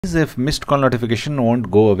If missed call notification won't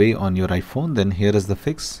go away on your iPhone, then here is the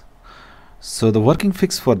fix. So the working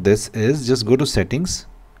fix for this is just go to settings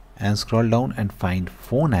and scroll down and find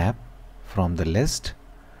phone app from the list.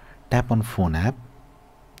 Tap on phone app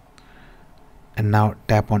and now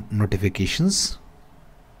tap on notifications,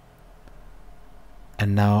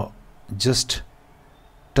 and now just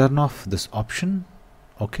turn off this option.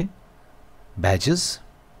 Okay, badges.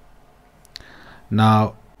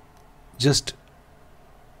 Now just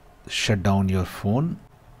shut down your phone.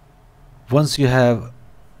 Once you have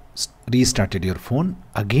restarted your phone,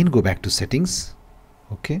 again go back to settings,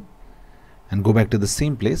 okay, and go back to the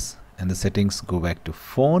same place, and the settings, go back to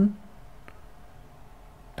phone,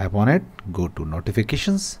 tap on it, go to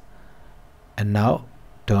notifications, and now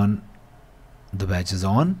turn the badges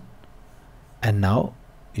on, and now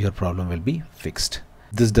your problem will be fixed.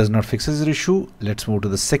 This does not fix your issue. Let's move to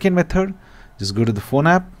the second method. Just go to the phone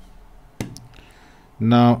app.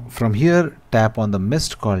 Now from here, tap on the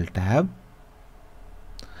missed call tab,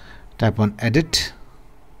 tap on edit,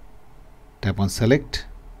 tap on select,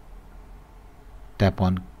 tap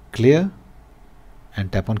on clear,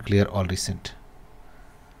 and tap on clear all recent.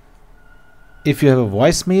 If you have a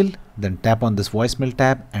voicemail, then tap on this voicemail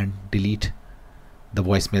tab and delete the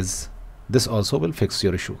voicemails. This also will fix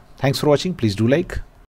your issue. Thanks for watching. Please do like.